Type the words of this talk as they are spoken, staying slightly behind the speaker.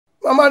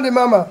Mama the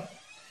mama.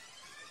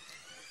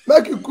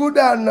 Make you cool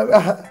down.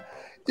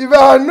 If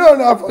I had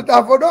known, I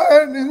for don't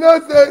end. You know,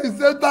 say it's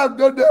the time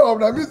don't they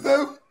up. I mean,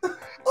 say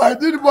I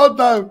did more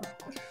time.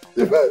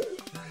 If I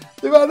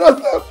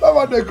don't say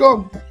Mama they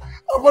come,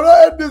 I for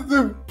don't end this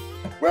thing.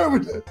 Where we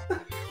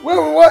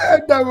want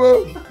end that?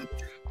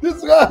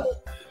 This guy.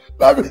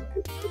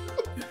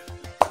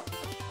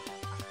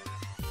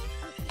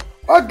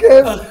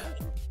 Okay.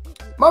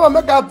 Mama,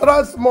 make her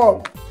try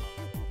small.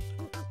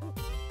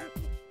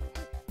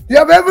 You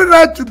have every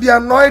right to be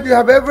annoyed. You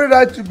have every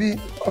right to be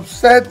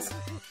upset.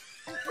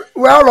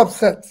 We're all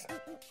upset.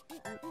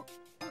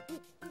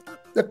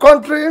 The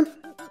country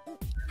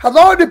has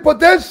all the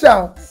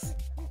potentials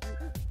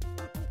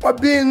of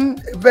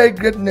being a very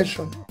great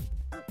nation.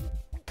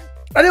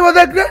 And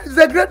it's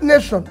a great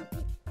nation.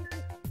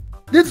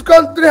 This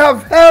country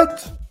have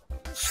helped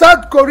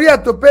South Korea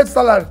to pay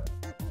salary.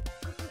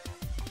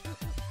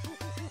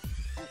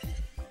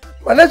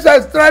 Malaysia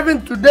is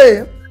thriving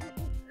today,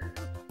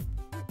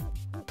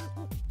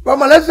 but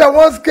Malaysia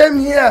once came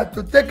here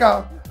to take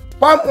our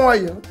palm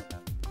oil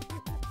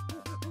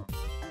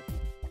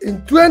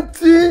in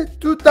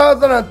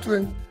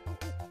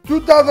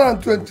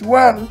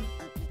 2021.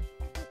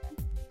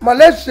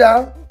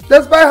 Malaysia,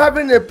 despite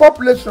having a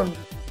population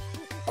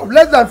of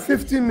less than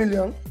 50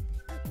 million,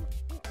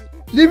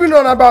 living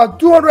on about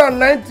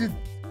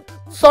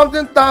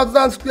 290-something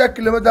thousand square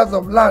kilometers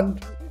of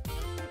land,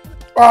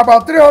 or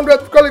about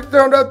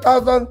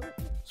 300,000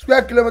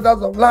 square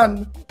kilometers of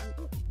land,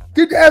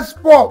 did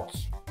export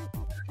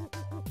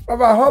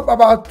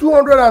about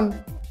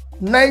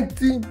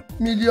 $290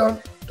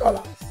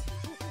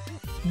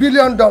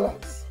 billion,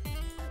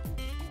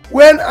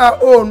 when our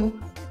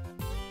own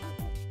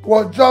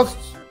was just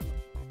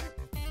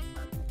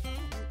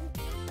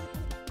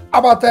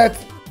about 30.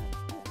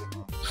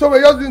 So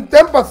we're just doing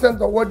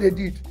 10% of what they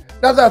did.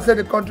 That's why I said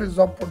the country is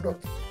not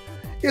productive.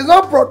 It's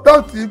not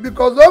productive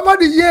because over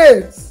the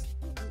years,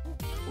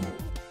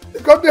 the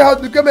country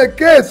has become a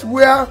case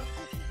where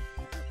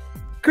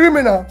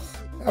criminals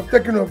have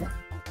taken over.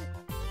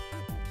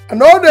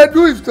 And all they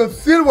do is to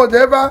steal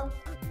whatever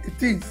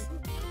it is.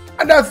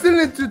 And they're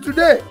stealing it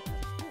today.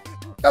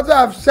 That's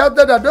why I've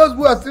shouted that those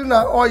who are stealing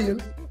our oil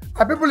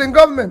are people in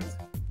government.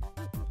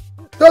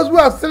 Those who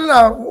are stealing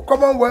our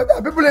commonwealth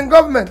are people in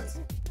government.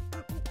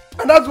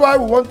 And that's why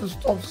we want to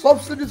stop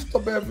subsidies,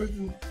 stop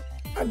everything,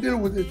 and deal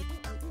with it.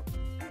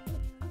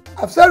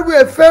 I've said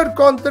we're a failed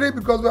country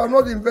because we have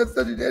not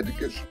invested in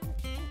education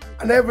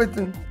and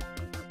everything.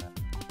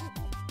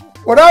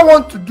 What I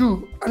want to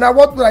do, and I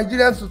want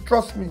Nigerians to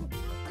trust me,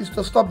 is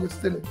to stop the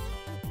stealing.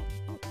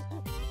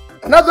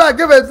 And that's why I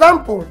give an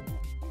example.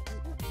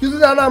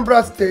 Using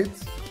Anambra State,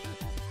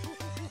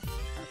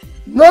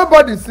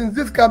 nobody since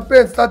this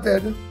campaign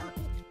started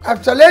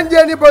have challenged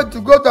anybody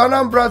to go to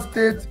Anambra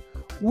State,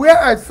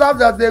 where I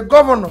served as a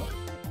governor,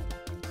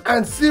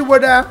 and see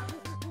whether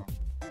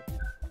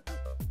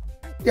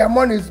their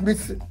money is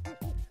missing.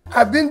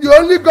 I've been the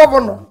only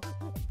governor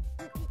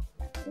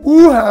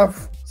who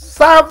have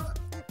served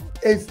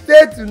a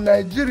state in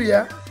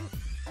Nigeria,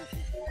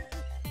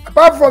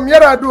 apart from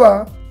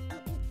Yaradua,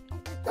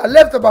 I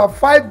left about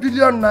 5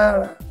 billion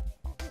naira.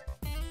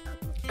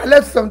 I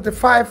left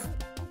 75,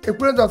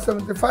 equivalent of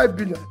 75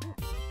 billion.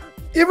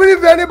 Even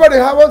if anybody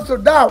wants to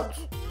doubt,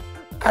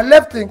 I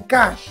left in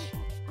cash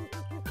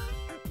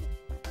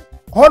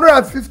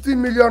 $150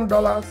 million,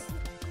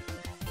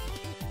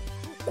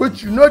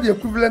 which you know the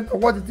equivalent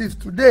of what it is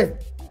today.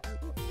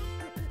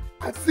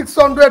 At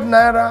 600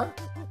 naira,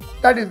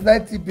 that is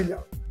 90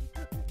 billion.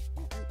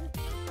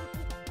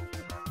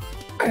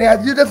 And I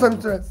did some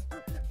interest.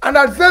 And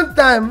at the same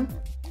time,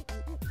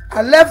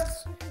 I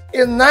left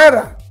in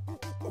naira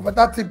over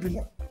 30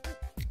 billion.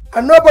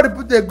 And nobody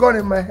put a gun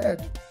in my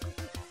head.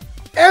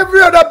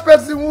 Every other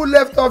person who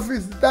left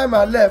office the time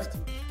I left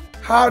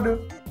had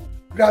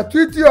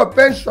gratuity or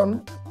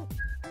pension.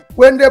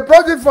 When they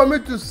brought it for me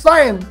to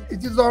sign,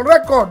 it is on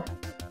record.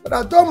 But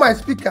I told my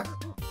speaker,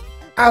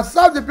 I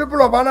served the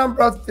people of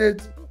Anambra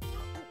State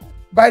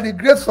by the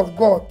grace of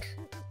God.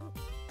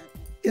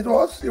 It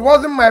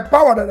wasn't my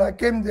power that I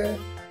came there.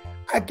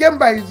 I came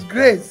by His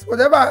grace.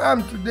 Whatever I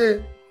am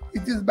today,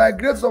 it is by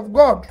grace of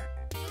God,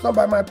 not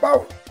by my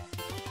power.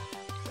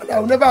 And I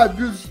will never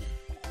abuse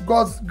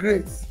God's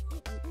grace.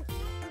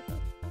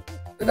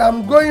 And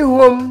I'm going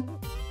home,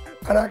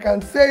 and I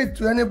can say it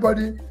to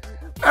anybody,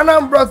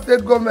 Anambra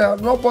State government has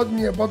not bought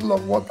me a bottle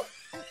of water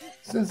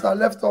since I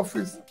left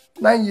office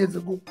 9 years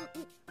ago.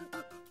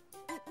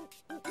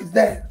 It's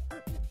there.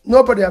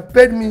 Nobody has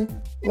paid me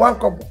one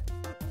kobo.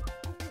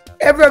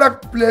 Every other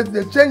place,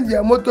 they change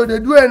their motto, they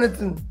do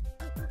anything.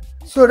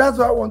 So that's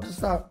what I want to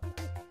serve.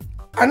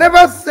 I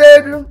never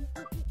said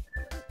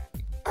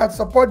I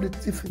support the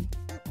thieving.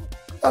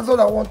 That's what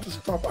I want to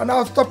stop, and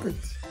I'll stop it.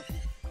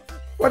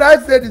 What I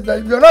said is that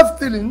if you're not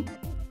stealing,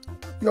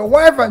 your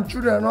wife and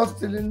children are not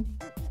stealing,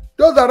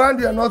 those around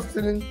you are not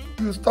stealing,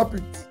 you stop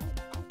it.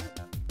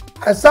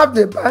 I serve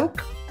the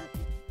bank.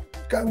 You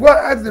can go and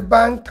ask the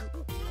bank.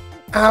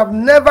 I have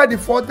never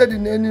defaulted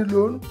in any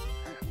loan.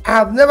 I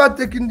have never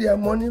taken their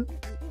money.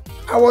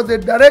 I was the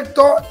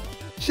director,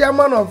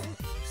 chairman of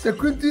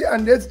Security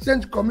and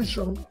Exchange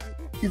Commission.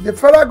 It's a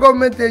federal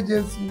government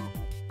agency.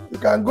 You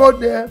can go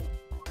there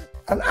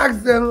and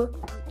ask them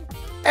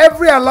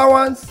every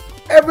allowance,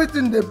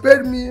 everything they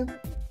paid me,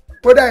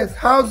 whether it's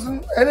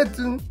housing,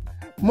 anything,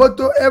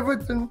 motor,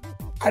 everything.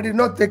 I did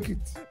not take it.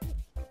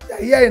 They're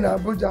here in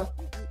Abuja.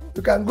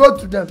 You can go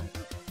to them.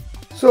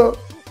 So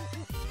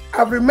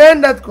I've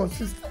remained that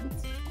consistent,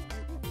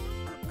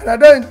 and I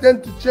don't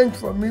intend to change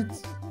from it.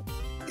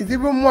 It's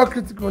even more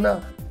critical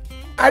now.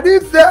 I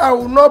didn't say I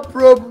will not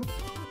probe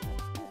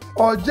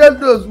or jail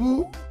those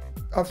who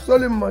have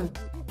stolen money.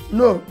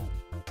 No.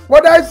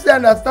 What I say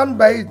and I stand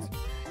by it.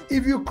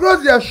 If you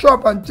close your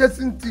shop and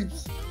chasing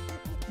thieves,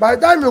 by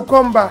the time you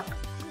come back,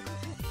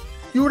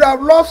 you would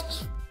have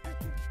lost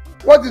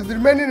what is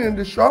remaining in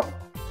the shop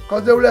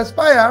because they will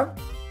expire,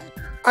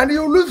 and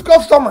you will lose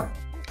customer.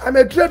 I'm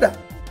a trader.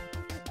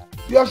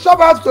 Your shop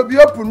has to be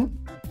open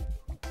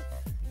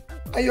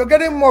and you're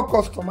getting more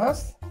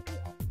customers,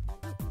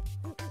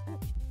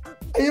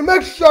 and you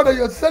make sure that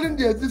you're selling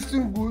the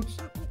existing goods,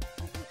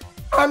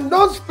 and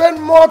don't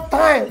spend more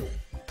time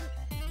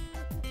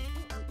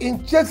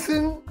in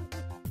chasing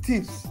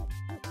thieves,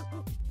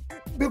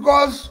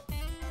 because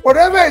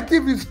whatever a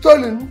thief is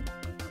stolen,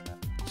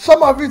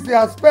 some of it they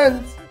have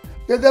spent,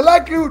 there's a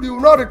likelihood you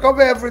will not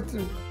recover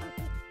everything.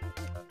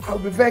 I'll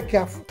be very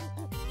careful.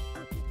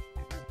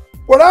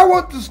 What I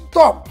want to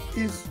stop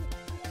is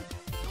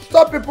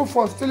stop people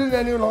from stealing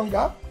any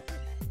longer.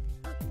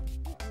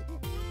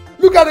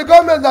 Look at the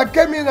government that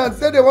came in and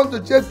said they want to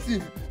chase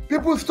thieves.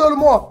 People stole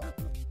more.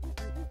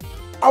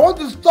 I want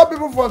to stop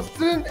people from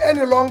stealing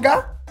any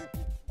longer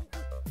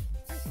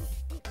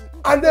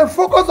and then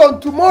focus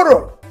on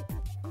tomorrow.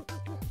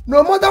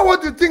 No matter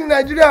what you think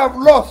Nigeria have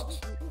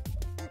lost,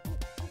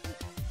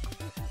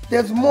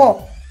 there's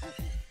more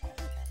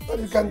that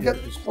you can get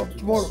for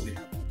tomorrow.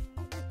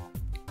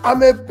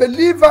 I'm a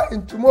believer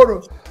in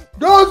tomorrow.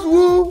 Those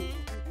who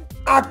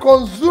are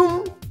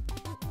consumed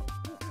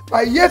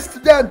by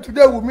yesterday and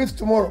today will miss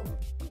tomorrow.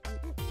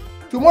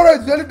 Tomorrow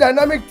is the only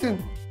dynamic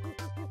thing.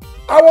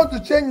 I want to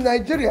change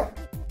Nigeria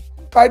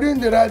by doing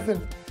the right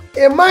thing.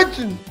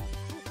 Imagine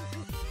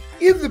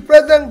if the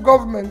present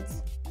government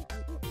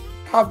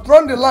have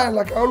drawn the line,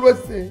 like I always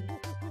say,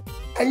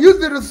 and use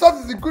the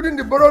resources, including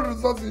the borrowed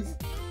resources,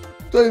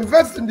 to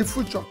invest in the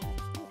future.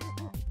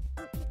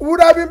 It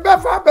would have been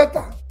far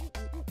better.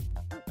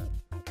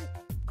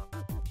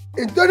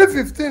 In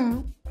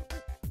 2015,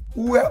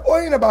 we were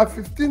owing about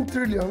 15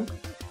 trillion.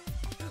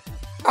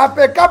 Our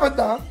per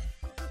capita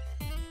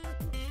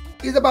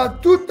is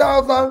about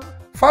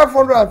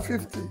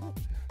 2,550.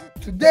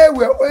 Today,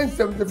 we are owing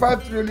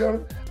 75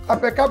 trillion. Our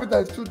per capita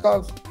is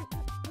 2,000.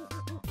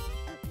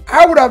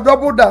 I would have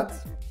doubled that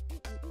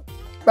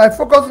by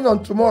focusing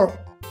on tomorrow.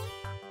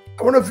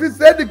 I want to fix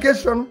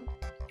education.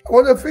 I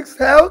want to fix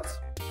health.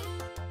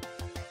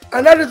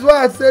 And that is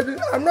why I said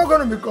I'm not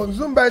going to be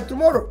consumed by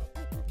tomorrow.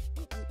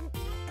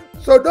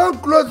 So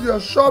don't close your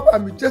shop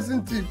and be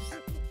chasing thieves.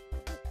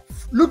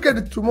 Look at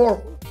it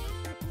tomorrow.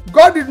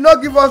 God did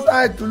not give us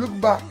eyes to look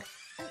back.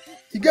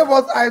 He gave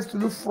us eyes to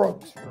look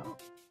front.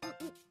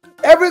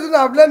 Everything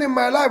I've learned in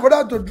my life,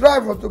 whether to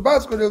drive or to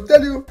bicycle, they'll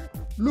tell you,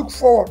 look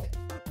forward.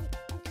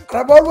 And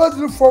I've always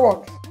looked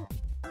forward.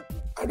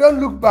 I don't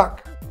look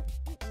back,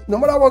 no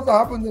matter what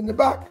happens in the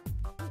back.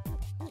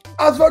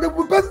 As for the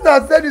person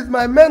that said is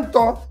my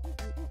mentor,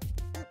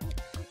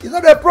 it's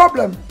not a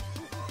problem.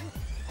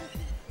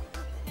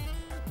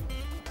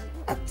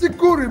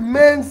 Atiku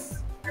remains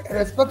a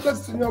respected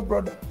senior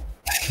brother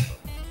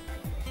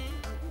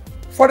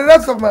for the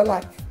rest of my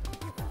life.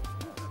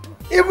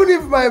 Even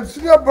if my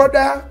senior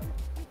brother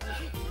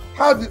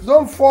has his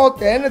own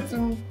fault or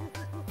anything,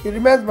 he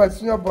remains my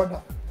senior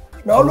brother.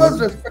 And I always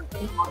respect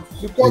him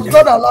because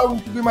God allowed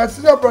him to be my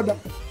senior brother.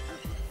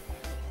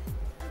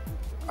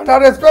 And I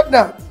respect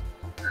that.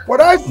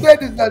 What I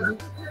said is that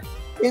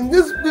in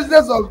this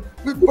business of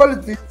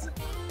politics,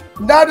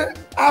 that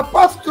I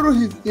pass through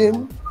his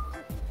name.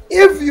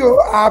 If you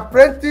are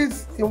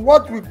apprentice in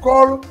what we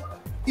call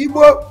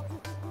Igbo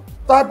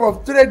type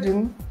of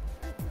trading,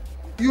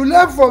 you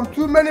learn from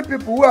too many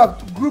people who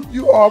have grouped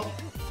you up,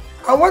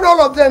 and when all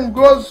of them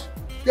goes,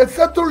 they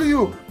settle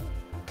you.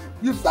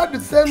 You start the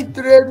same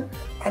trade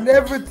and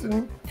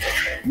everything.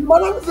 You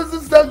might not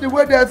necessarily sell the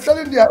way they are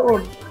selling their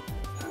own.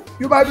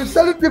 You might be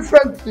selling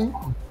differently,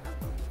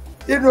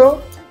 you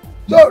know.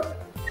 So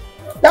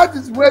that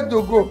is where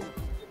to go.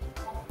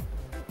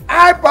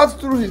 I pass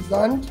through his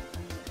hand.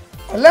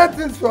 I learn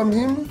things from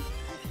him.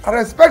 I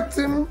respect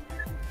him.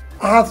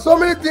 I have so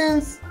many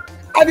things,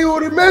 and he will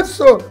remain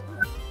so.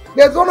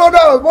 There's one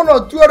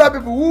or two other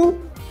people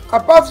who I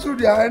pass through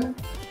their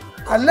hand.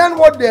 I learn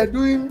what they're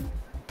doing.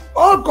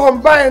 All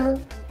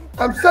combined,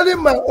 I'm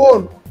selling my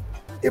own,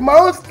 in my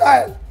own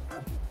style.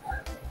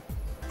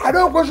 I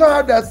don't question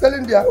how they're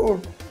selling their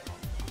own.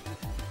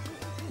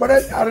 But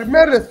I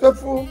remain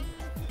respectful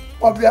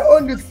of their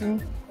own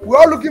listing. We're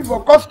all looking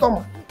for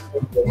customers.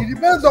 It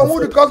depends on who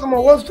the customer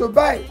wants to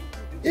buy.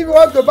 If you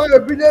want to buy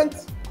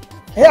obedient,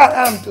 Here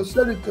I am to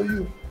sell it to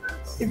you.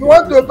 If you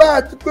want to buy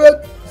a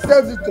ticket,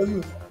 sells it to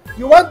you.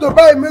 You want to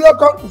buy a million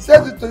company,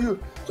 sells it to you.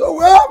 So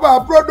we have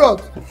our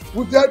product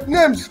with their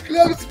names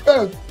clearly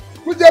spelled.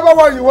 Whichever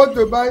one you want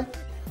to buy,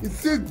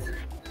 it's it